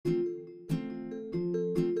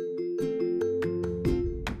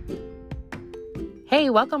Hey,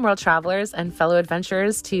 welcome world travelers and fellow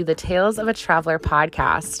adventurers to the Tales of a Traveler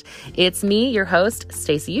podcast. It's me, your host,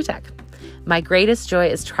 Stacey Utek. My greatest joy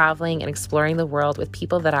is traveling and exploring the world with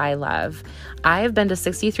people that I love. I have been to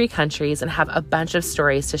 63 countries and have a bunch of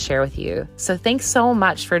stories to share with you. So thanks so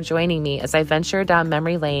much for joining me as I venture down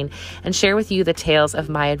memory lane and share with you the tales of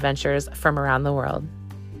my adventures from around the world.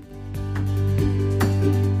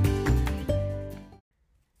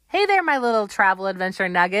 Hey there, my little travel adventure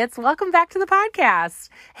nuggets. Welcome back to the podcast.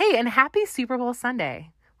 Hey, and happy Super Bowl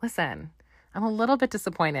Sunday. Listen, I'm a little bit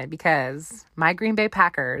disappointed because my Green Bay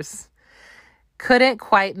Packers couldn't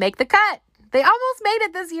quite make the cut. They almost made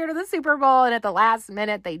it this year to the Super Bowl, and at the last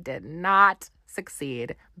minute, they did not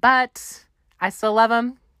succeed. But I still love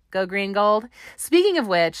them. Go green gold. Speaking of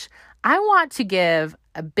which, I want to give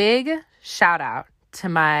a big shout out to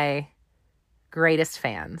my greatest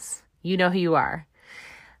fans. You know who you are.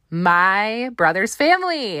 My brother's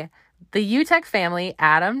family, the Utek family,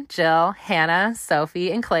 Adam, Jill, Hannah,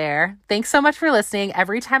 Sophie, and Claire. Thanks so much for listening.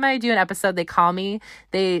 Every time I do an episode, they call me,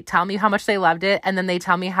 they tell me how much they loved it, and then they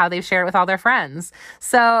tell me how they share it with all their friends.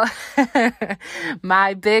 So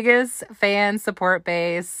my biggest fan support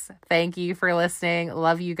base, thank you for listening.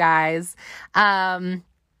 Love you guys.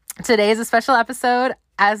 Today is a special episode,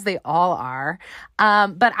 as they all are.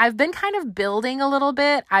 But I've been kind of building a little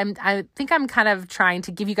bit. I think I'm kind of trying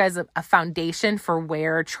to give you guys a foundation for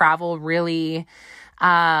where travel really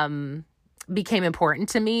became important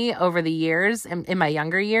to me over the years, in my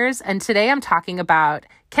younger years. And today I'm talking about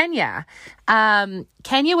Kenya.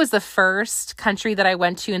 Kenya was the first country that I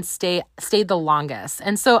went to and stayed the longest.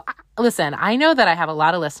 And so, listen, I know that I have a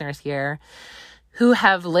lot of listeners here who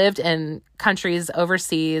have lived in countries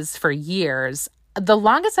overseas for years. The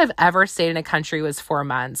longest I've ever stayed in a country was 4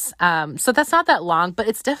 months. So that's not that long, but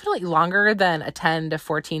it's definitely longer than a 10 to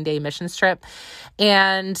 14 day missions trip.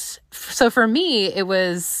 And so for me, it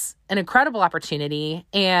was an incredible opportunity.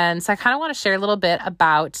 And so I kind of want to share a little bit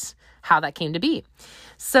about how that came to be.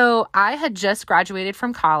 So I had just graduated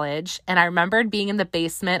from college, and I remembered being in the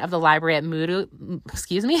basement of the library at Moody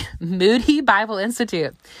Bible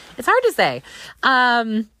Institute. It's hard to say.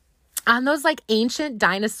 On those like ancient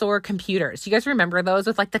dinosaur computers. You guys remember those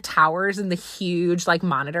with like the towers and the huge like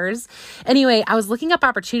monitors? Anyway, I was looking up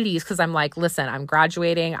opportunities because I'm like, listen, I'm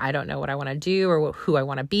graduating. I don't know what I want to do or who I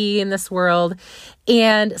want to be in this world.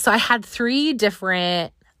 And so I had 3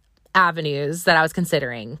 different avenues that I was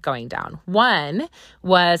considering going down. One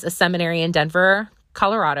was a seminary in Denver,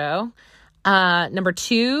 Colorado. Number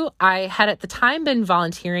 2, I had at the time been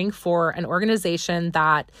volunteering for an organization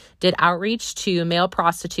that did outreach to male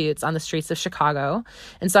prostitutes on the streets of Chicago.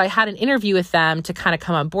 And so I had an interview with them to kind of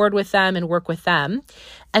come on board with them and work with them.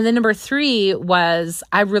 And then number 3 was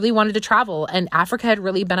I really wanted to travel, and Africa had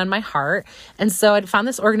really been on my heart. And so I'd found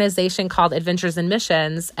this organization called Adventures in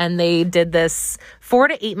Missions, and they did this 4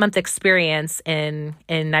 to 8 month experience in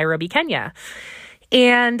Nairobi, Kenya.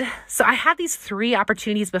 And so I had these 3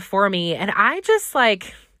 opportunities before me, and I just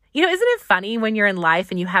like, isn't it funny when you're in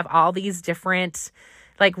life and you have all these different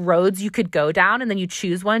like roads you could go down and then you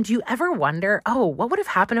choose one? Do you ever wonder, oh, what would have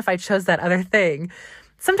happened if I chose that other thing?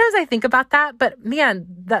 Sometimes I think about that, but man,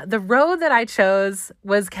 the road that I chose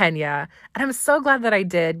was Kenya. And I'm so glad that I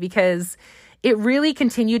did, because it really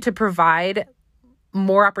continued to provide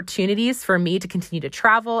more opportunities for me to continue to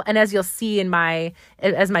travel. And as you'll see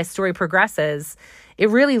as my story progresses, it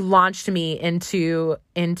really launched me into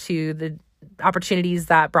the opportunities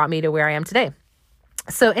that brought me to where I am today.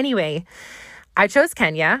 So anyway, I chose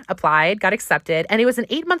Kenya, applied, got accepted, and it was an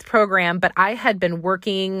 8-month program, but I had been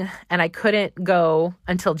working and I couldn't go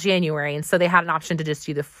until January. And so they had an option to just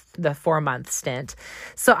do the 4-month stint.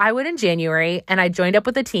 So I went in January and I joined up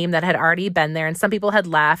with a team that had already been there, and some people had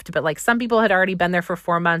left, but like some people had already been there for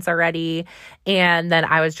 4 months already. And then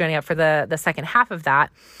I was joining up for the second half of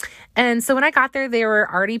that. And so when I got there, there were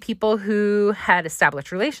already people who had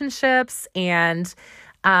established relationships, and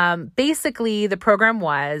basically the program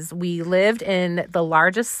was, we lived in the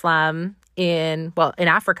largest slum in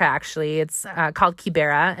Africa, actually. It's called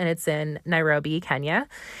Kibera, and it's in Nairobi, Kenya.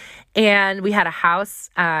 And we had a house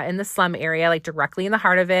in the slum area, like directly in the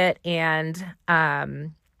heart of it. And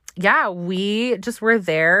we just were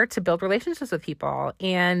there to build relationships with people.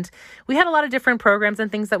 And we had a lot of different programs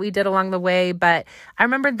and things that we did along the way. But I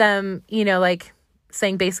remember them, like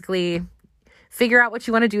saying basically, figure out what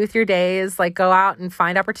you want to do with your days, like go out and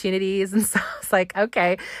find opportunities. And so I was like,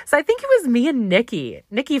 okay. So I think it was me and Nikki.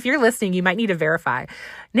 Nikki, if you're listening, you might need to verify.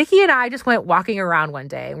 Nikki and I just went walking around one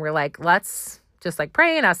day and we're like, let's just like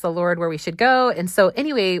pray and ask the Lord where we should go. And so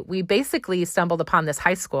anyway, we basically stumbled upon this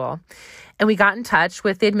high school. and we got in touch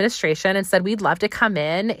with the administration and said we'd love to come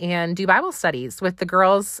in and do Bible studies with the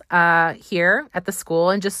girls here at the school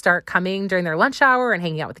and just start coming during their lunch hour and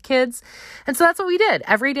hanging out with the kids. And so that's what we did.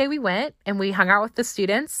 Every day we went and we hung out with the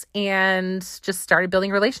students and just started building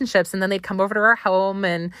relationships. And then they'd come over to our home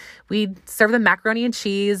and we'd serve them macaroni and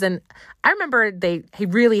cheese. And I remember he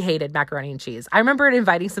really hated macaroni and cheese. I remember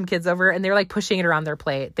inviting some kids over and they were like pushing it around their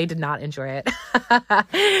plate. They did not enjoy it.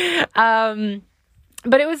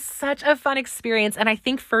 But it was such a fun experience. And I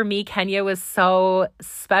think for me, Kenya was so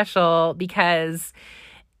special because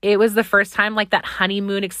it was the first time like that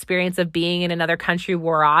honeymoon experience of being in another country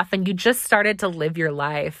wore off and you just started to live your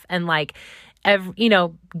life and like,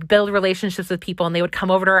 build relationships with people, and they would come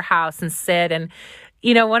over to our house and sit. And,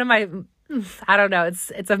 one of my, I don't know,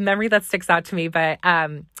 it's a memory that sticks out to me, but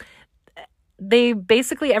they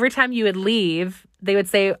basically, every time you would leave, they would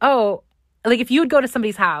say, oh, like if you would go to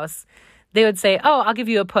somebody's house, they would say, oh, I'll give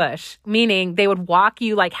you a push, meaning they would walk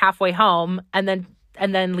you like halfway home and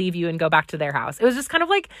then leave you and go back to their house. It was just kind of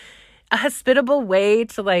like a hospitable way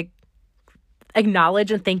to like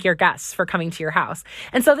acknowledge and thank your guests for coming to your house.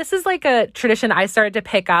 And so this is like a tradition I started to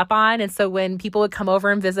pick up on. And so when people would come over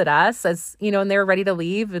and visit us, as and they were ready to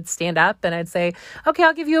leave, I'd stand up and I'd say, okay,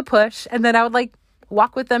 I'll give you a push. And then I would like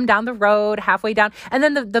walk with them down the road, halfway down. And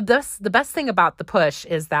then the best thing about the push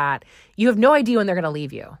is that you have no idea when they're going to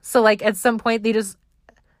leave you. So like at some point they just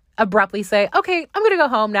abruptly say, okay, I'm going to go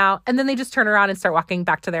home now. And then they just turn around and start walking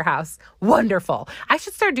back to their house. Wonderful. I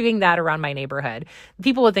should start doing that around my neighborhood.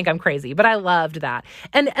 People would think I'm crazy, but I loved that.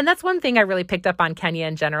 And that's one thing I really picked up on Kenya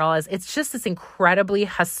in general is it's just this incredibly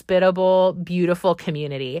hospitable, beautiful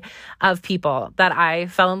community of people that I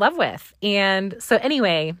fell in love with. And so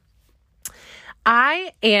anyway,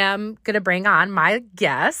 I am going to bring on my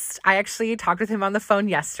guest. I actually talked with him on the phone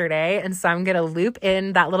yesterday, and so I'm going to loop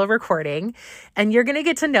in that little recording, and you're going to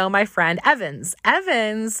get to know my friend Evans.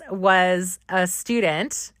 Evans was a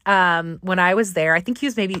student when I was there. I think he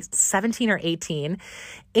was maybe 17 or 18,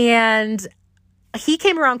 and he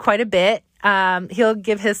came around quite a bit. He'll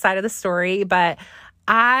give his side of the story, but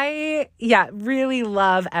I really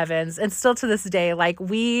love Evans. And still to this day, like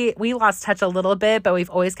we lost touch a little bit, but we've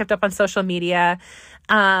always kept up on social media.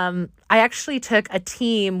 I actually took a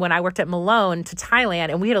team when I worked at Malone to Thailand,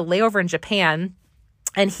 and we had a layover in Japan,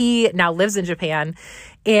 and he now lives in Japan,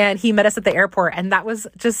 and he met us at the airport, and that was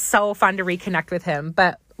just so fun to reconnect with him.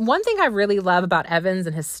 But one thing I really love about Evans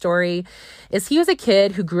and his story is he was a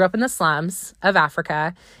kid who grew up in the slums of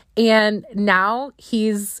Africa, and now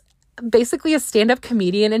he's basically a stand-up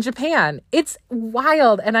comedian in Japan. It's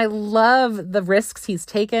wild. And I love the risks he's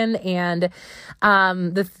taken and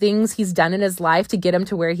the things he's done in his life to get him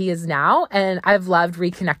to where he is now. And I've loved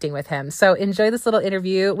reconnecting with him. So enjoy this little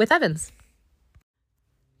interview with Evans.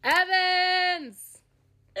 Evans!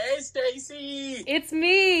 Hey, Stacy! It's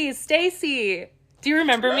me, Stacy. Do you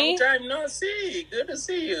remember me? Long time no see. Good to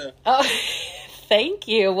see you. Oh, thank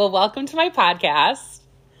you. Well, welcome to my podcast.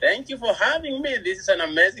 Thank you for having me. This is an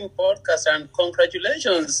amazing podcast, and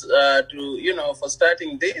congratulations for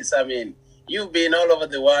starting this. I mean, you've been all over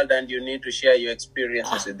the world, and you need to share your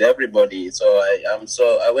experiences with everybody. So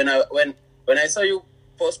when I saw you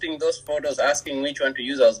posting those photos, asking which one to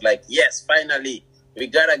use, I was like, yes, finally, we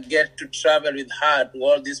gotta get to travel with her to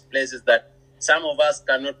all these places that some of us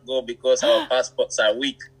cannot go because our passports are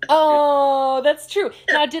weak. Oh, that's true.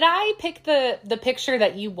 Yeah. Now, did I pick the picture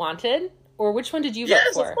that you wanted? Or which one did you vote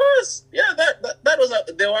for? Yes, of course. Yeah, that was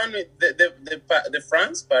the one with the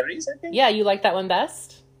France, Paris, I think. Yeah, you like that one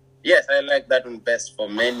best? Yes, I like that one best for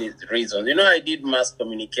many reasons. I did mass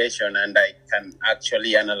communication and I can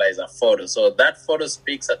actually analyze a photo. So that photo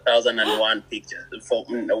speaks 1,001 pictures,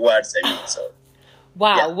 words, I mean. So,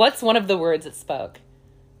 wow, yeah. What's one of the words it spoke?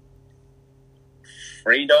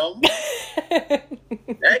 Freedom.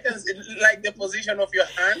 I can like the position of your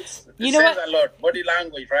hands. It says a lot. Body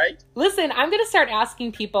language, right? Listen, I'm going to start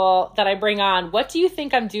asking people that I bring on, what do you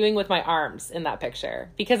think I'm doing with my arms in that picture?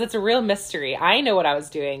 Because it's a real mystery. I know what I was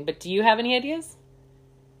doing, but do you have any ideas?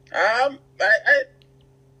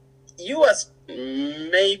 You was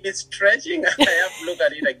maybe stretching. I have to look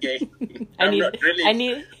at it again.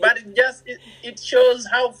 But it shows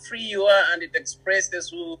how free you are, and it expresses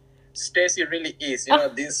who Stacy really is.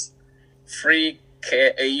 This free,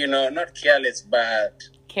 not careless, but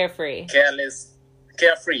carefree.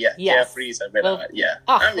 Carefree, yeah. Yes. Carefree is a better word, yeah.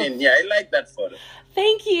 I like that photo.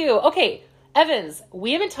 Thank you. Okay, Evans,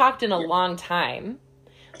 we haven't talked in a long time.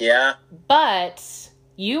 Yeah. But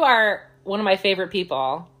you are one of my favorite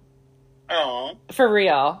people. Oh. For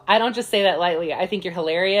real. I don't just say that lightly. I think you're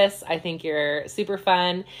hilarious. I think you're super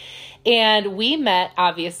fun. And we met,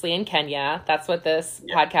 obviously, in Kenya. That's what this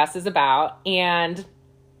podcast is about. And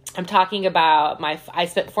I'm talking about I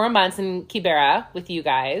spent 4 months in Kibera with you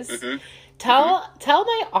guys. Tell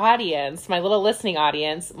my audience, my little listening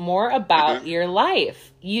audience, more about your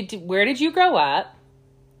life. Where did you grow up?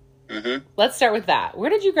 Let's start with that. Where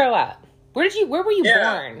did you grow up? Where were you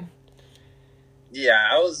born? Yeah,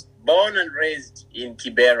 I was born and raised in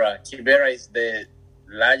Kibera. Kibera is the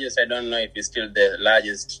largest, I don't know if it's still the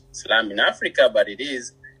largest slum in Africa, but it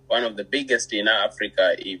is one of the biggest in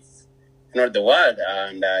Africa, if not the world.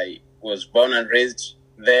 And I was born and raised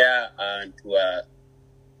there, and to a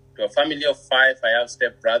family of 5. I have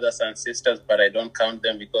step brothers and sisters, but I don't count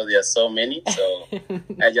them because there are so many. So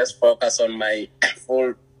I just focus on my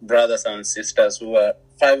full brothers and sisters, who are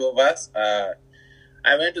 5 of us. I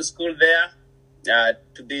went to school there,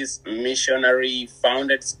 to this missionary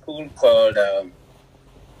founded school called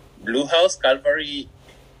Blue House Calvary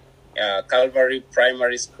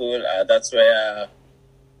Primary School. That's where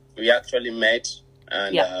we actually met.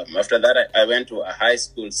 And after that, I went to a high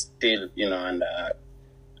school still, and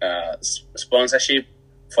sponsorship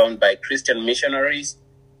formed by Christian missionaries.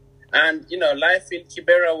 And, life in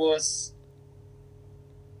Kibera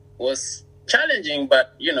was challenging,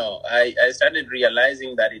 but, I started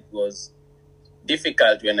realizing that it was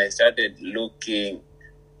difficult when I started looking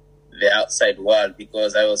the outside world,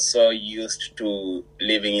 because I was so used to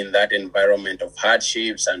living in that environment of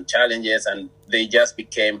hardships and challenges, and they just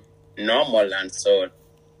became normal. And so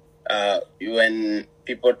when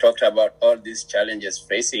people talked about all these challenges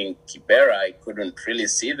facing Kibera, I couldn't really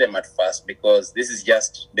see them at first, because this is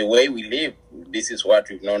just the way we live. This is what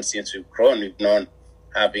we've known since we've grown. We've known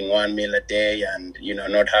having one meal a day and,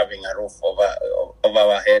 not having a roof over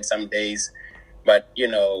our head some days. But,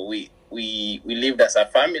 we lived as a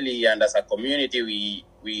family and as a community.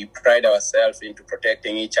 We pride ourselves into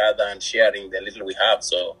protecting each other and sharing the little we have.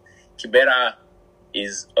 So Kibera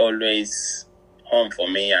is always home for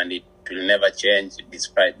me, and it will never change,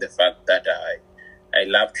 despite the fact that I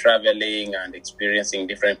love traveling and experiencing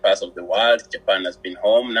different parts of the world. Japan has been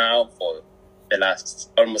home now for the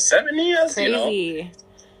last almost 7 years. Crazy.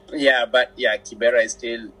 Yeah, but Kibera is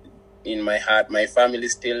still in my heart. My family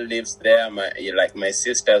still lives there. My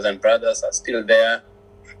sisters and brothers are still there,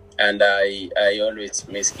 and I always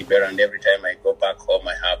miss Kibera. And every time I go back home,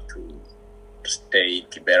 I have to stay in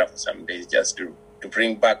Kibera for some days, just to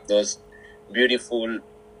bring back those beautiful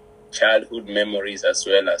childhood memories, as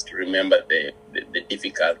well as to remember the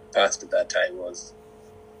difficult past that I was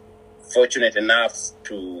fortunate enough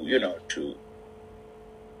to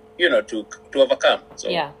overcome.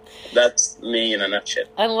 So that's me in a nutshell.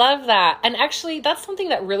 I love that. And actually, that's something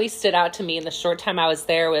that really stood out to me in the short time I was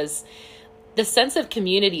there, was the sense of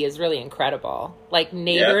community is really incredible. Like,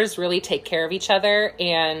 neighbors really take care of each other.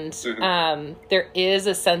 And there is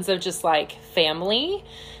a sense of just like family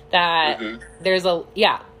that there's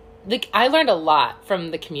I learned a lot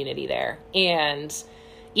from the community there. And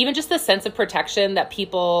even just the sense of protection that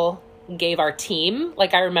people gave our team.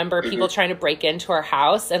 Like, I remember people trying to break into our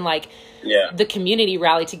house, and the community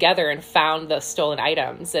rallied together and found the stolen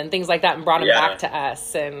items and things like that and brought them back to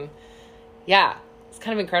us. And it's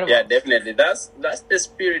kind of incredible. Yeah, definitely. That's the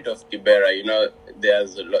spirit of Kibera.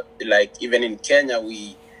 There's a lot, like, even in Kenya,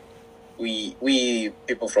 we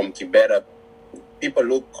people from Kibera, people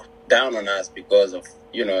look down on us because of,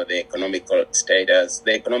 the economic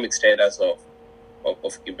status of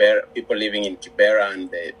Kibera, people living in Kibera,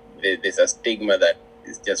 and there's a stigma that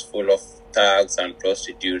is just full of thugs and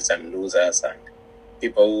prostitutes and losers and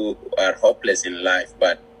people who are hopeless in life.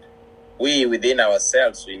 But we, within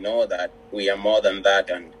ourselves, we know that we are more than that,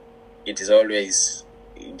 and it is always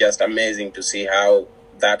just amazing to see how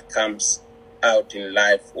that comes out in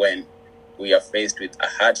life when we are faced with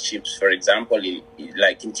hardships. For example, in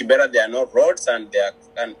Kibera, there are no roads, and there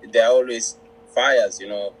are always fires.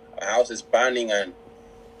 A house is burning, and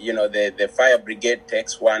the fire brigade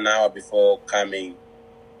takes 1 hour before coming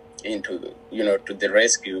into to the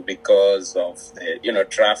rescue, because of the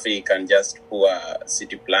traffic and just poor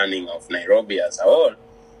city planning of Nairobi as a whole.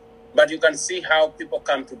 But you can see how people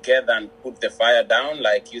come together and put the fire down,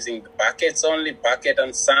 like using bucket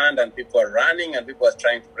and sand, and people are running and people are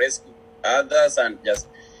trying to rescue others, and just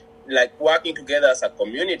like working together as a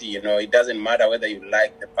community. It doesn't matter whether you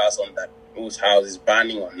like the person whose house is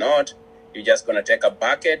burning or not. You're just going to take a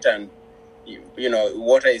bucket, and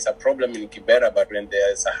water is a problem in Kibera, but when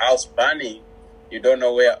there's a house burning, you don't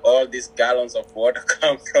know where all these gallons of water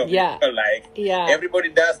come from. Everybody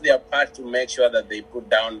does their part to make sure that they put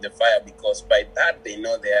down the fire, because by that they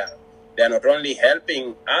know they are not only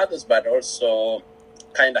helping others, but also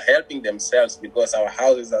kind of helping themselves because our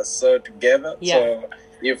houses are so together. Yeah. So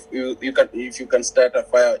if you can start a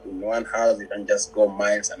fire in one house, you can just go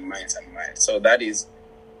miles and miles and miles. So that is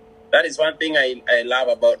one thing I love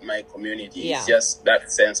about my community. Yeah. It's just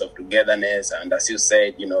that sense of togetherness. And as you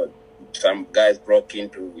said, some guys broke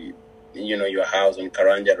into, your house on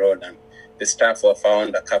Karanja Road, and the staff were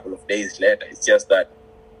found a couple of days later. It's just that,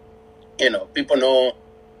 people know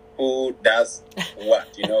who does what.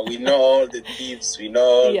 We know all the thieves. We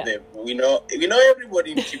know we know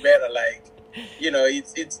everybody in Kibera. Like,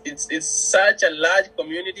 it's such a large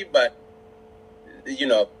community, but we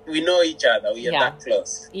know each other. We are that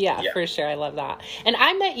close. Yeah, for sure. I love that. And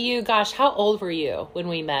I met you, gosh, how old were you when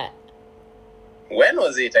we met? When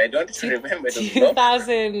was it? I don't remember.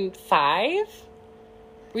 2005?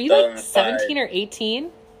 Were you like 17 or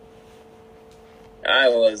 18? I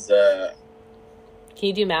was... Can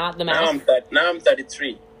you do math? The math? Now I'm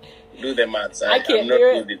 33. Do the maths. I can't I'm not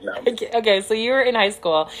do good now. Okay, so you were in high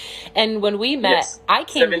school. And when we met, Yes, I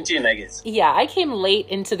came... 17, I guess. Yeah, I came late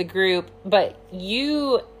into the group, but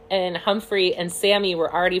you and Humphrey and Sammy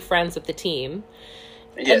were already friends with the team.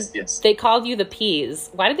 Yes. They called you the Peas.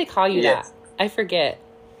 Why did they call you that? I forget.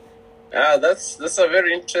 That's a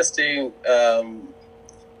very interesting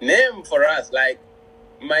name for us. Like,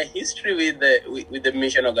 my history with the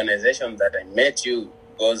mission organization that I met you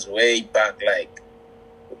goes way back, like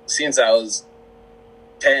since I was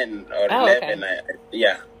 10 or 11.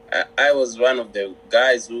 Okay. I was one of the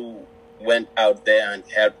guys who went out there and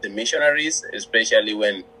helped the missionaries, especially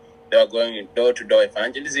when they were going door-to-door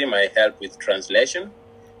evangelism. I helped with translation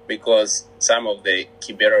because some of the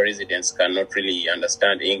Kibera residents cannot really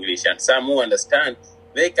understand English, and some who understand,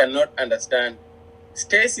 they cannot understand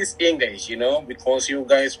Stacy's English, because you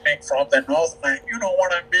guys speak from the north, like, you know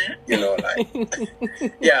what I mean?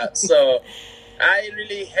 So I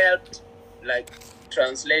really helped, like,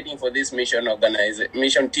 translating for this mission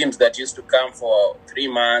teams that used to come for 3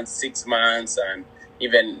 months, 6 months, and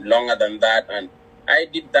even longer than that. And I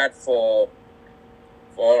did that for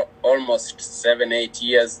almost 7-8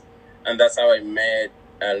 years, and that's how I made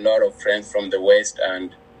a lot of friends from the West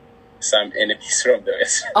and some enemies from the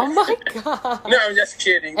West. Oh my God. No, I'm just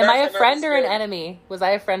kidding. Am I a friend or an enemy? Was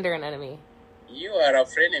I a friend or an enemy? You are a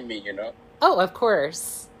friend of me, Oh, of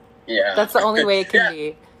course. Yeah. That's the only way it can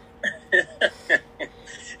be.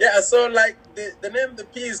 So like the name The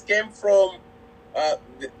Peas came from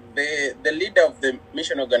the leader of the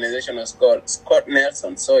mission organization was called Scott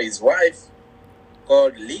Nelson. So his wife,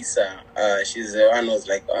 called Lisa, she's the one who was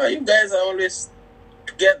like, oh, you guys are always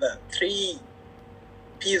together, 3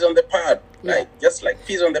 peas on the pod, just like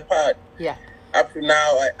peas on the pod. Yeah. Up to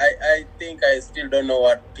now, I think I still don't know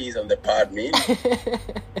what peas on the pod means.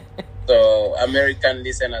 So, American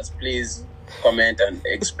listeners, please comment and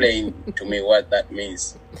explain to me what that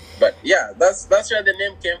means. But yeah, that's where the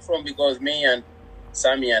name came from, because me and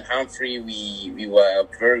Sammy and Humphrey, we were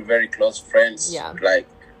very, very close friends. Yeah. Like,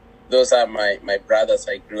 those are my brothers.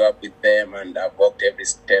 I grew up with them, and I've walked every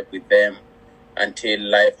step with them until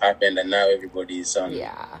life happened, and now everybody is on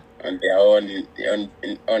their own,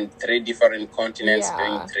 on 3 different continents,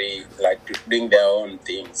 doing their own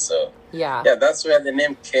things. So that's where the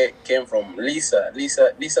name came from. Lisa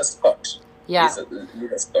Scott. Yeah.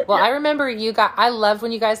 Lisa Scott. Well, I remember I loved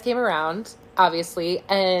when you guys came around, obviously,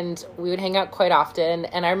 and we would hang out quite often.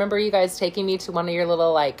 And I remember you guys taking me to one of your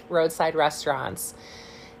little like roadside restaurants,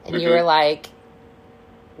 and you were like,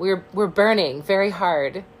 "We're burning very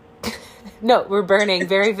hard." No, we're burning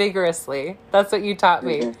very vigorously. That's what you taught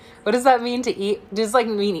me. What does that mean to eat? Does it like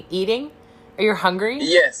mean eating? Are you hungry?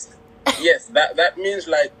 Yes. That means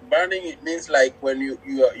like burning. It means like when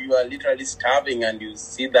you are literally starving and you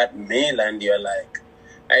see that meal and you're like,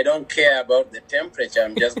 I don't care about the temperature.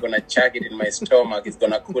 I'm just gonna chuck it in my stomach. It's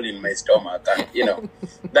gonna cool in my stomach. And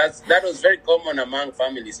that was very common among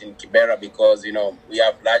families in Kibera, because we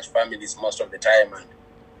have large families most of the time, and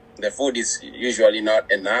the food is usually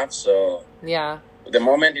not enough. So the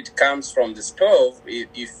moment it comes from the stove,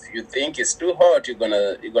 if you think it's too hot, you're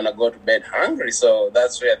gonna go to bed hungry. So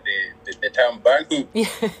that's where the term burning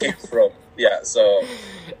came from. Yeah. So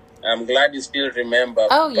I'm glad you still remember.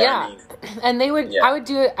 Oh burning. yeah. And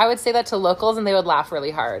I would say that to locals, and they would laugh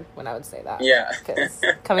really hard when I would say that. Yeah. Because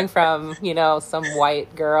coming from some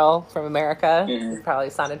white girl from America, it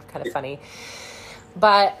probably sounded kind of funny.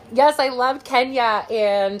 But yes, I loved Kenya,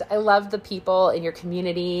 and I loved the people in your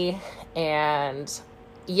community. And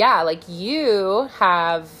yeah, like, you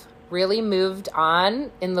have really moved on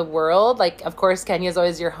in the world. Like, of course, Kenya is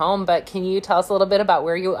always your home, but can you tell us a little bit about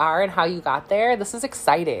where you are and how you got there? This is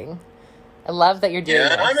exciting. I love that you're doing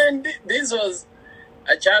this. I mean, this was,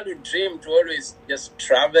 a childhood dream to always just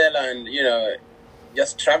travel and,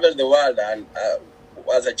 just travel the world. And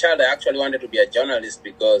as a child, I actually wanted to be a journalist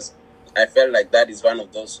because I felt like that is one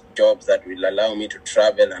of those jobs that will allow me to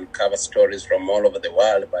travel and cover stories from all over the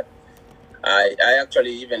world. But I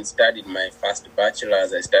actually even studied my first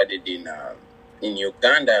bachelor's. I studied in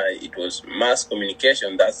Uganda. It was mass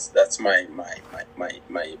communication. That's my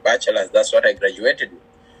bachelor's. That's what I graduated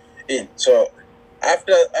in. So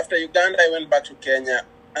after Uganda, I went back to Kenya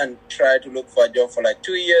and tried to look for a job for like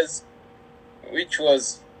 2 years, which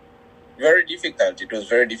was very difficult. It was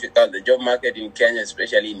very difficult. The job market in Kenya,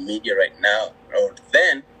 especially in media right now, or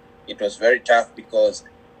then, it was very tough because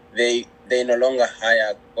they no longer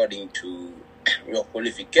hire according to your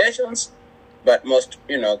qualifications. But most,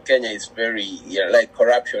 Kenya is very, like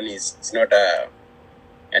corruption it's not a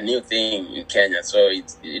new thing in Kenya. So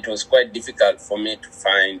it was quite difficult for me to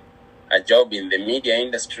find a job in the media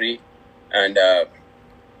industry. And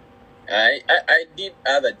I did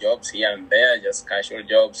other jobs here and there, just casual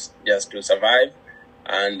jobs, just to survive.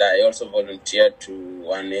 And I also volunteered to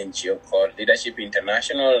one NGO called Leadership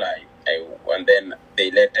International. And then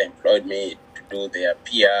they later employed me to do their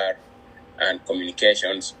PR and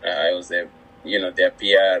communications. I was their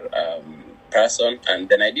PR person. And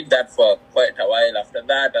then I did that for quite a while. After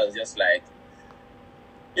that, I was just like,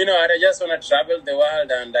 I just want to travel the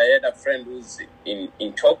world. And I had a friend who's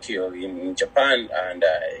in Tokyo, in Japan, and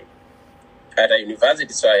at a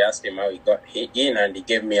university. So I asked him how he got in, and he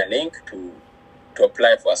gave me a link to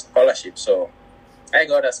apply for a scholarship. So I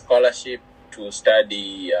got a scholarship to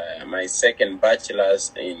study my second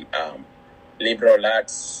bachelor's in liberal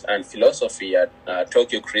arts and philosophy at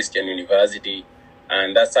Tokyo Christian University.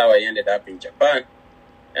 And that's how I ended up in Japan.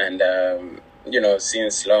 And,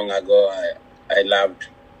 since long ago, I loved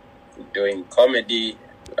doing comedy.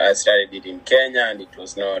 I started it in Kenya, and it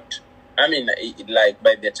was not, by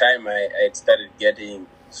the time I started getting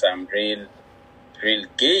some real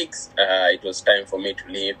gigs, it was time for me to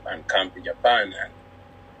leave and come to Japan. And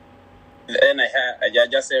then I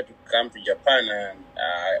just had to come to Japan,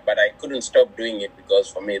 but I couldn't stop doing it because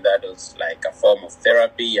for me that was like a form of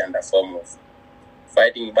therapy and a form of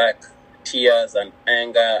fighting back tears and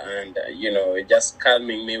anger, and just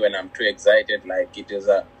calming me when I'm too excited. Like it is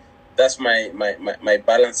that's my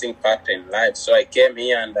balancing factor in life. So I came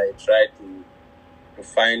here and I tried to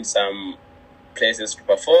find some places to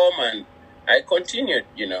perform, and I continued.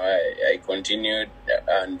 I continued,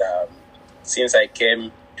 and since I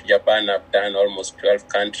came to Japan, I've done almost 12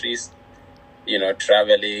 countries,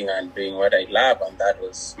 traveling and doing what I love, and that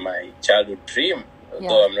was my childhood dream.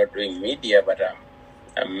 Although I'm not doing media, but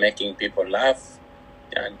I'm making people laugh,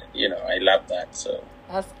 and I love that. So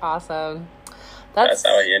that's awesome. That's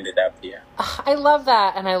how I ended up here. I love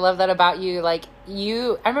that, and I love that about you. Like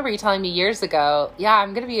I remember you telling me years ago,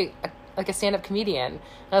 I'm going to be a stand-up comedian. And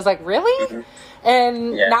I was like, really? Mm-hmm.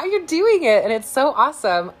 And now you're doing it, and it's so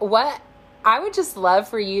awesome. What I would just love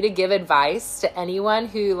for you to give advice to anyone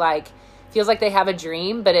who feels like they have a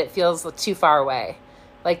dream, but it feels too far away,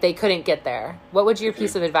 like they couldn't get there. What would your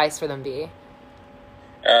piece of advice for them be?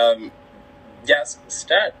 Just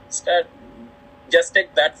start. Just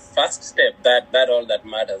take that first step. That all that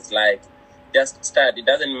matters. Like, just start. It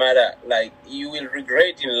doesn't matter. Like, you will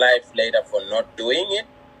regret in life later for not doing it,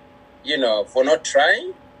 for not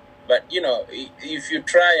trying. But, if you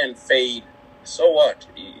try and fail, so what?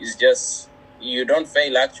 It's just, you don't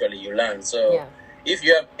fail, actually, you learn. So if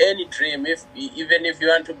you have any dream, even if you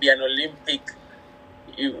want to be an Olympic,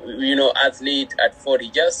 athlete at 40,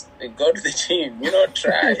 just go to the gym,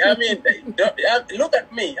 try. Look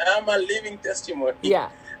at me. I'm a living testimony. Yeah.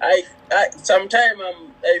 I sometimes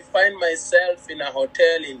I find myself in a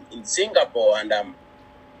hotel in Singapore, and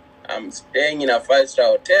I'm staying in a 5-star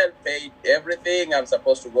hotel, paid everything. I'm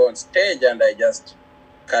supposed to go on stage, and I just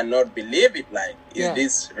cannot believe it. Like, is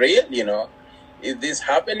this real? Is this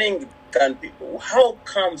happening? How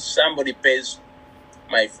come somebody pays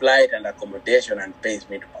my flight and accommodation and pays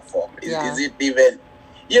me to perform? Is it even,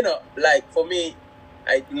 for me,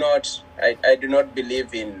 I do not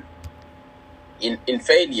believe in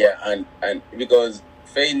failure, and because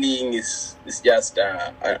failing is just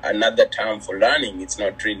another term for learning. It's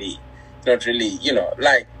not really,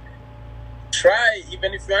 try.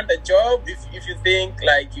 Even if you want a job, if you think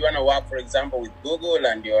like you want to work, for example, with Google,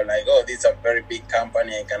 and you're like, oh, this is a very big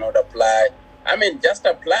company, I cannot apply. Just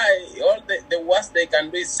apply. All the worst they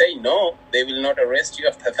can do is say no. They will not arrest you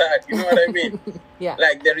after that. You know what I mean? Yeah.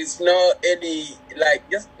 Like, there is no any,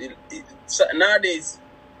 nowadays,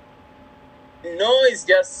 no is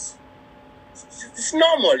just, it's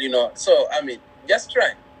normal, So, just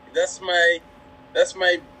try. That's my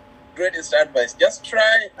greatest advice. Just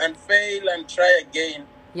try and fail and try again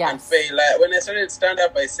and fail. Like when I started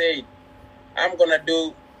stand-up, I said, I'm going to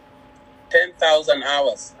do 10,000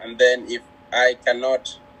 hours. And then if I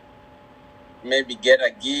cannot maybe get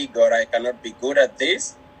a gig or I cannot be good at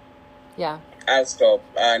this, I'll stop.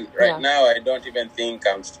 And right now, I don't even think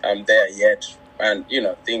I'm there yet. And,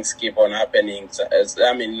 things keep on happening. So,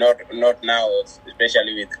 not now,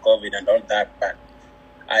 especially with COVID and all that, but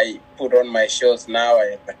I put on my shows now,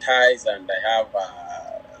 I advertise, and I have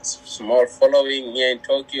a small following here in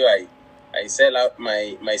Tokyo. I sell out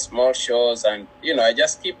my small shows, and, I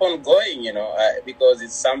just keep on going, because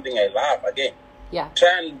it's something I love. Again,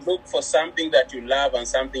 try and look for something that you love and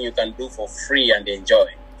something you can do for free and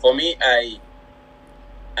enjoy. For me, I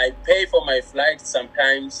pay for my flights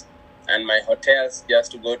sometimes and my hotels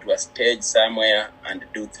just to go to a stage somewhere and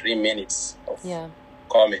do 3 minutes of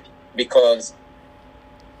comedy, because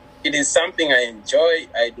it is something I enjoy.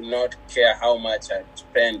 I do not care how much I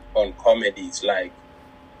spend on comedy. It's like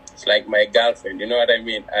my girlfriend, you know what I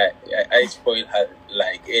mean? I spoil her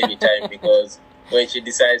like anytime because when she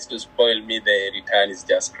decides to spoil me, the return is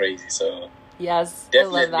just crazy. So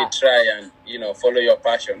definitely try and, follow your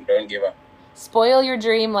passion. Don't give up. Spoil your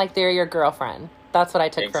dream like they're your girlfriend. That's what I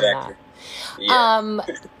took from that. Yeah.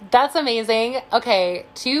 That's amazing. Okay,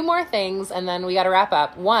 2 more things, and then we got to wrap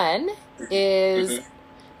up. One is,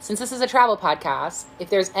 since this is a travel podcast, if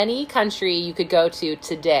there's any country you could go to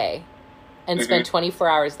today and spend 24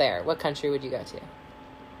 hours there, what country would you go to?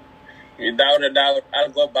 Without a doubt, I'll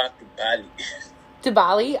go back to Bali. To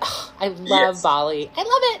Bali? Oh, I love Bali. I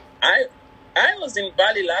love it. I was in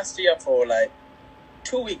Bali last year for like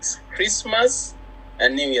 2 weeks, Christmas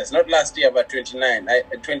and New Year's. Not last year, but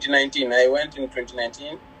 2019. I went in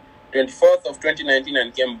 2019, 24th of 2019,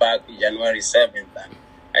 and came back January 7th. And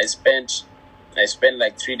I spent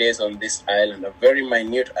like 3 days on this island, a very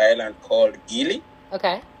minute island called Gili.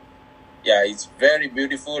 Okay. Yeah, it's very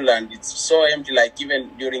beautiful and it's so empty. Like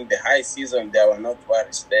even during the high season, there were no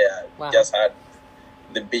tourists there. Wow. I just had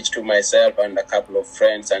the beach to myself and a couple of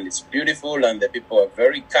friends, and it's beautiful and the people are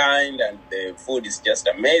very kind and the food is just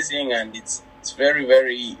amazing and it's very,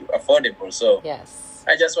 very affordable. So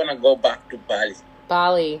I just want to go back to Bali.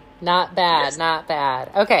 Bali, not bad, not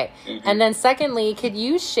bad. Okay. And then secondly, could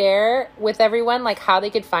you share with everyone like how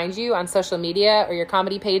they could find you on social media or your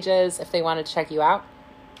comedy pages if they wanted to check you out?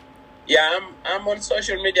 Yeah, I'm on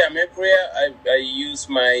social media. I'm everywhere. I use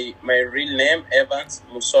my real name, Evans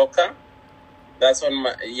Musoka. That's on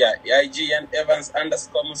my IGN Evans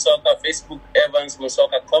 _Musoka, Facebook Evans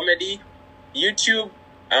Musoka Comedy, YouTube.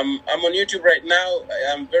 I'm on YouTube right now.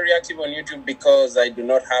 I'm very active on YouTube because I do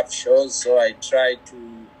not have shows, so I try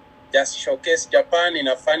to just showcase Japan in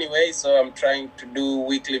a funny way. So I'm trying to do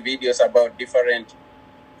weekly videos about different,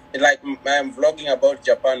 like I'm vlogging about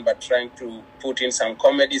Japan, but trying to put in some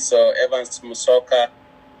comedy. So Evans Musoka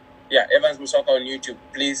on YouTube.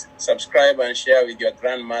 Please subscribe and share with your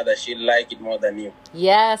grandmother. She'll like it more than you.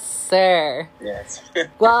 Yes, sir. Yes.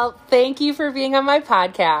 Well, thank you for being on my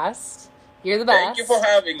podcast. You're the best. Thank you for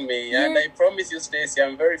having me. And I promise you, Stacey,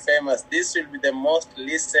 I'm very famous. This will be the most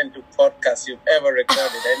listened to podcast you've ever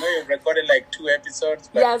recorded. I know you've recorded like 2 episodes,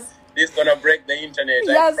 but this is going to break the internet.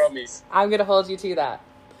 I promise. I'm going to hold you to that.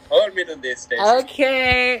 Hold me to this, Stacey.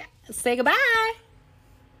 Okay. Say goodbye.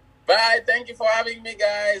 Bye. Thank you for having me,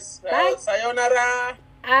 guys. Bye. Sayonara.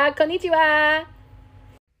 Konnichiwa.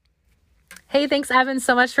 Hey, thanks, Evan,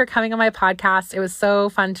 so much for coming on my podcast. It was so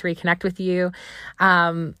fun to reconnect with you.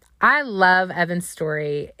 I love Evan's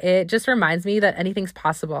story. It just reminds me that anything's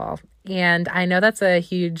possible. And I know that's a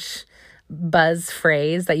huge buzz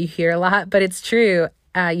phrase that you hear a lot, but it's true.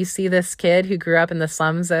 You see this kid who grew up in the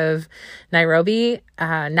slums of Nairobi,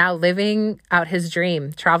 now living out his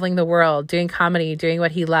dream, traveling the world, doing comedy, doing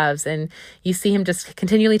what he loves. And you see him just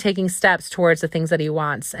continually taking steps towards the things that he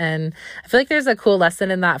wants. And I feel like there's a cool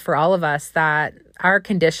lesson in that for all of us, that our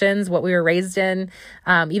conditions, what we were raised in,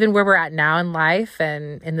 even where we're at now in life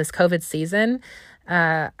and in this COVID season,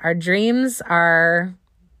 our dreams are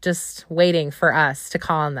just waiting for us to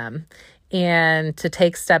call on them and to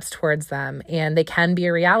take steps towards them, and they can be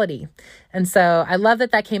a reality. And so I love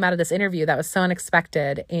that came out of this interview. That was so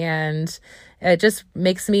unexpected, and it just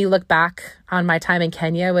makes me look back on my time in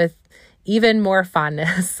Kenya with even more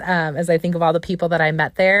fondness as I think of all the people that I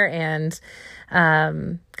met there and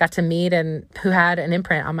got to meet and who had an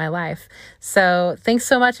imprint on my life. So thanks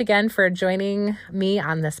so much again for joining me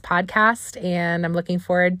on this podcast, and I'm looking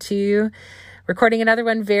forward to recording another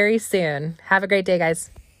one very soon. Have a great day, guys.